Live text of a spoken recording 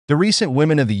The recent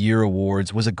Women of the Year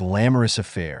awards was a glamorous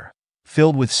affair,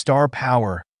 filled with star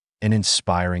power and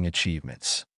inspiring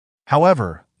achievements.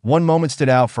 However, one moment stood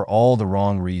out for all the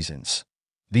wrong reasons: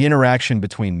 the interaction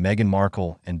between Meghan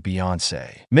Markle and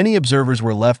Beyoncé. Many observers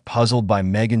were left puzzled by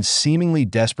Meghan's seemingly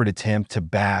desperate attempt to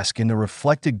bask in the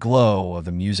reflected glow of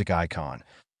the music icon,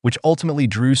 which ultimately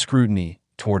drew scrutiny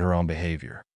toward her own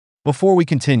behavior. Before we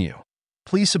continue,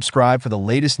 please subscribe for the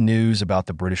latest news about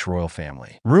the British royal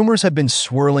family. Rumors have been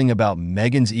swirling about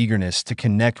Meghan's eagerness to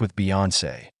connect with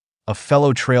Beyoncé, a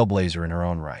fellow trailblazer in her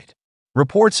own right.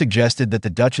 Reports suggested that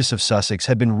the Duchess of Sussex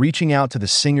had been reaching out to the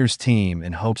singer's team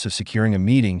in hopes of securing a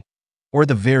meeting, or at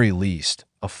the very least,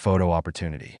 a photo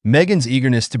opportunity. Meghan's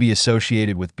eagerness to be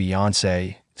associated with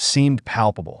Beyoncé seemed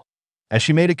palpable, as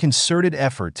she made a concerted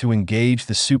effort to engage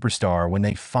the superstar when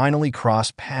they finally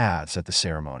crossed paths at the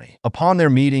ceremony. Upon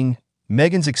their meeting,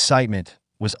 Meghan's excitement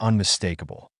was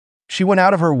unmistakable. She went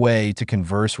out of her way to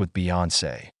converse with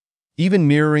Beyoncé, even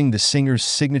mirroring the singer's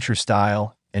signature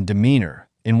style and demeanor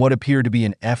in what appeared to be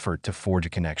an effort to forge a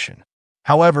connection.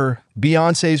 However,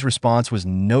 Beyoncé's response was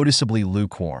noticeably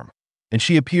lukewarm, and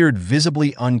she appeared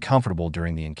visibly uncomfortable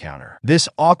during the encounter. This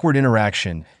awkward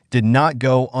interaction did not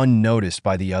go unnoticed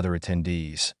by the other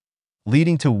attendees,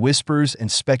 leading to whispers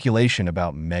and speculation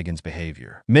about Meghan's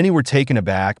behavior. Many were taken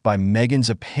aback by Meghan's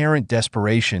apparent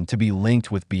desperation to be linked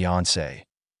with Beyoncé,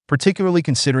 particularly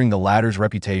considering the latter's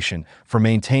reputation for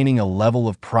maintaining a level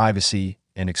of privacy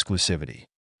and exclusivity.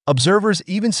 Observers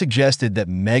even suggested that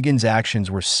Meghan's actions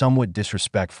were somewhat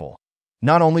disrespectful,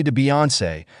 not only to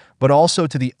Beyoncé, but also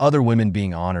to the other women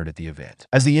being honored at the event.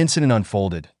 As the incident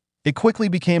unfolded, it quickly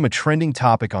became a trending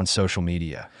topic on social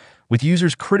media, with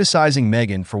users criticizing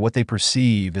Meghan for what they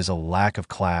perceive as a lack of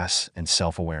class and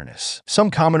self-awareness. Some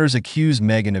commenters accused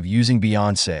Meghan of using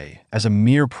Beyoncé as a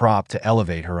mere prop to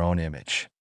elevate her own image.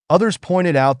 Others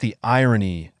pointed out the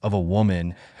irony of a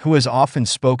woman who has often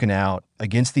spoken out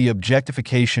against the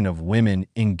objectification of women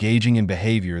engaging in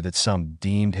behavior that some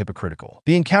deemed hypocritical.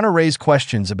 The encounter raised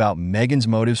questions about Meghan's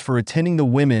motives for attending the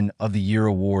Women of the Year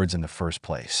awards in the first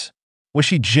place. Was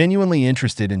she genuinely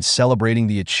interested in celebrating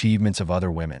the achievements of other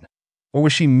women? Or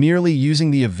was she merely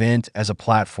using the event as a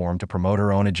platform to promote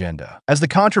her own agenda? As the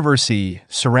controversy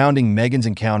surrounding Meghan's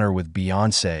encounter with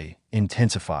Beyoncé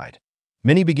intensified,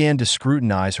 many began to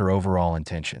scrutinize her overall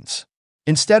intentions.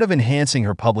 Instead of enhancing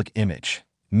her public image,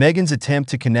 Meghan's attempt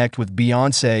to connect with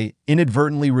Beyoncé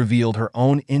inadvertently revealed her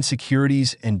own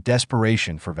insecurities and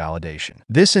desperation for validation.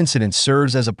 This incident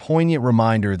serves as a poignant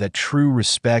reminder that true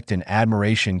respect and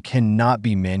admiration cannot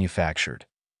be manufactured.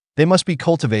 They must be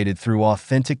cultivated through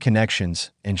authentic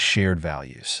connections and shared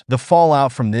values. The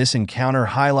fallout from this encounter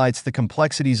highlights the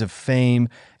complexities of fame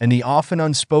and the often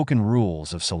unspoken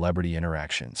rules of celebrity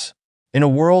interactions. In a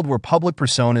world where public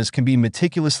personas can be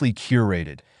meticulously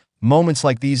curated, moments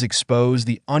like these expose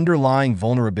the underlying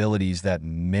vulnerabilities that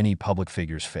many public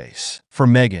figures face. For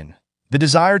Meghan, the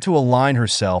desire to align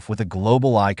herself with a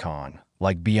global icon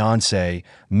like Beyoncé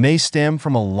may stem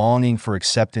from a longing for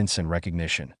acceptance and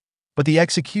recognition, but the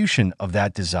execution of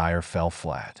that desire fell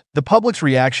flat. The public's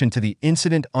reaction to the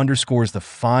incident underscores the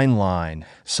fine line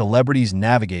celebrities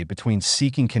navigate between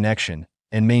seeking connection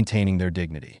and maintaining their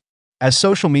dignity. As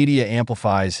social media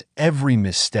amplifies every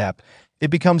misstep, it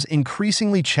becomes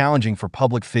increasingly challenging for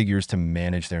public figures to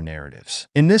manage their narratives.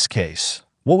 In this case,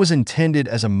 what was intended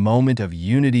as a moment of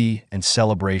unity and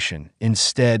celebration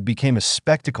instead became a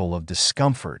spectacle of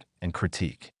discomfort and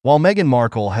critique. While Meghan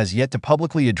Markle has yet to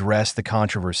publicly address the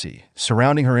controversy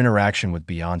surrounding her interaction with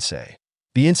Beyoncé,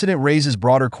 the incident raises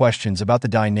broader questions about the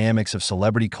dynamics of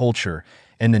celebrity culture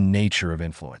and the nature of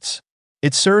influence.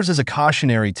 It serves as a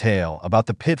cautionary tale about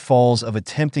the pitfalls of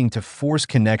attempting to force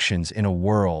connections in a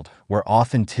world where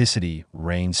authenticity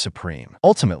reigns supreme.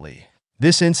 Ultimately,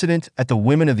 this incident at the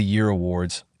Women of the Year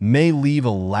awards may leave a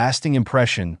lasting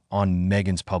impression on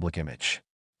Meghan's public image.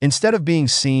 Instead of being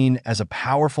seen as a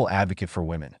powerful advocate for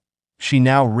women, she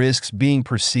now risks being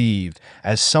perceived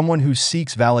as someone who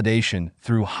seeks validation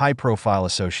through high-profile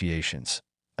associations,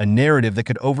 a narrative that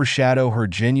could overshadow her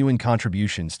genuine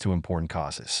contributions to important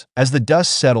causes. As the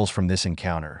dust settles from this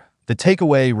encounter, the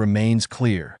takeaway remains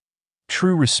clear.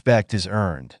 True respect is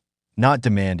earned, not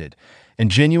demanded, and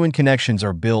genuine connections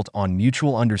are built on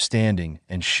mutual understanding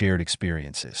and shared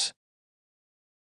experiences.